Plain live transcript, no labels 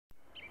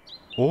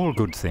All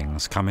good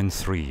things come in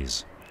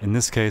threes. In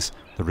this case,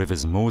 the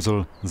rivers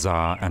Mosel,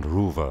 Saar and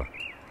Ruwer.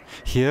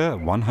 Here,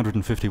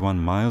 151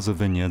 miles of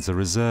vineyards are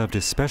reserved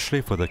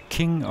especially for the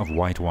king of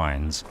white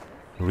wines,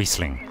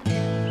 Riesling.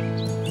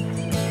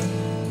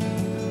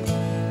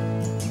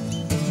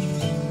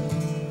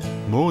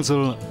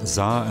 Mosel,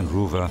 Saar and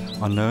Ruwer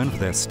are known for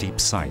their steep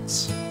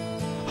sites.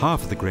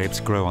 Half of the grapes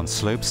grow on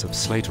slopes of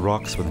slate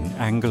rocks with an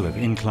angle of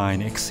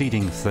incline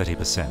exceeding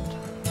 30%.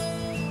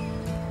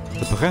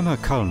 The Bremer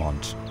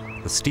Kalmont,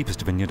 the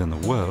steepest vineyard in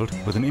the world,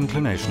 with an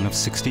inclination of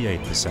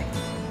 68%.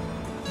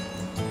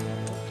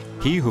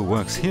 He who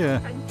works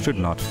here should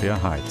not fear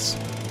heights.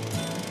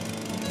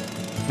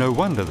 No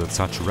wonder that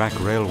such rack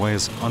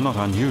railways are not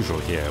unusual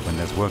here when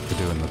there's work to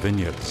do in the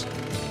vineyards.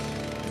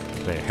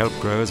 They help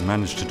growers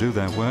manage to do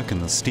their work in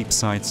the steep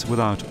sites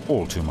without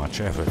all too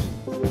much effort.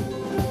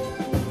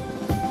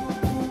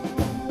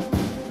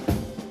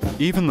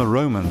 Even the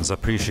Romans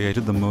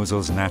appreciated the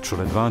Mosel's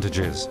natural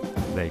advantages.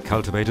 They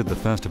cultivated the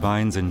first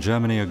vines in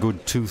Germany a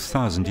good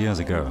 2,000 years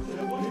ago.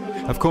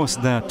 Of course,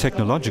 their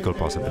technological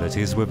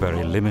possibilities were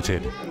very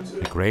limited.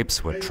 The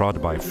grapes were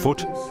trod by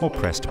foot or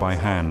pressed by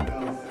hand.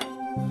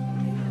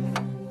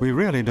 We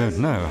really don't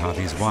know how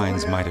these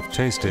wines might have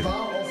tasted,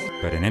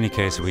 but in any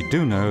case we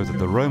do know that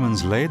the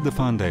Romans laid the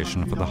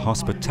foundation for the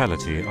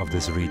hospitality of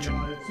this region.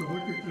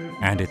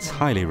 And it's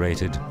highly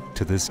rated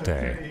to this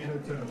day.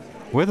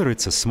 Whether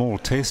it's a small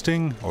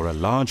tasting or a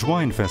large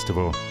wine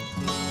festival,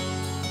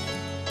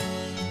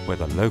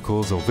 whether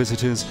locals or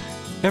visitors,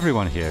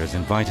 everyone here is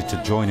invited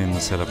to join in the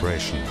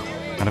celebration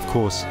and, of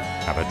course,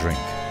 have a drink.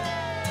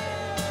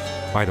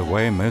 By the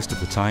way, most of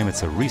the time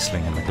it's a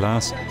Riesling in the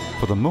glass,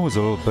 for the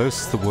Mosel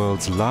boasts the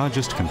world's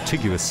largest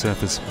contiguous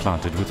surface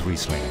planted with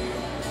Riesling,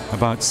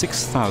 about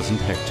 6,000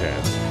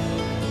 hectares.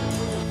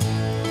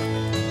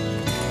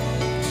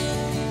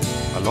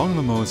 Along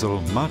the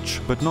Mosel, much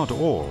but not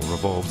all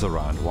revolves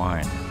around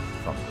wine,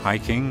 from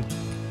hiking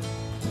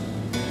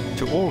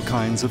to all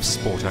kinds of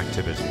sport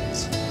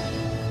activities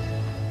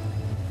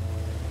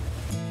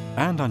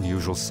and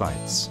unusual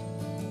sights.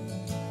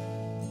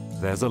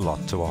 There's a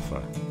lot to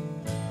offer.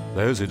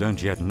 Those who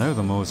don't yet know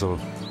the Mosel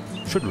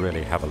should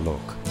really have a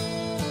look.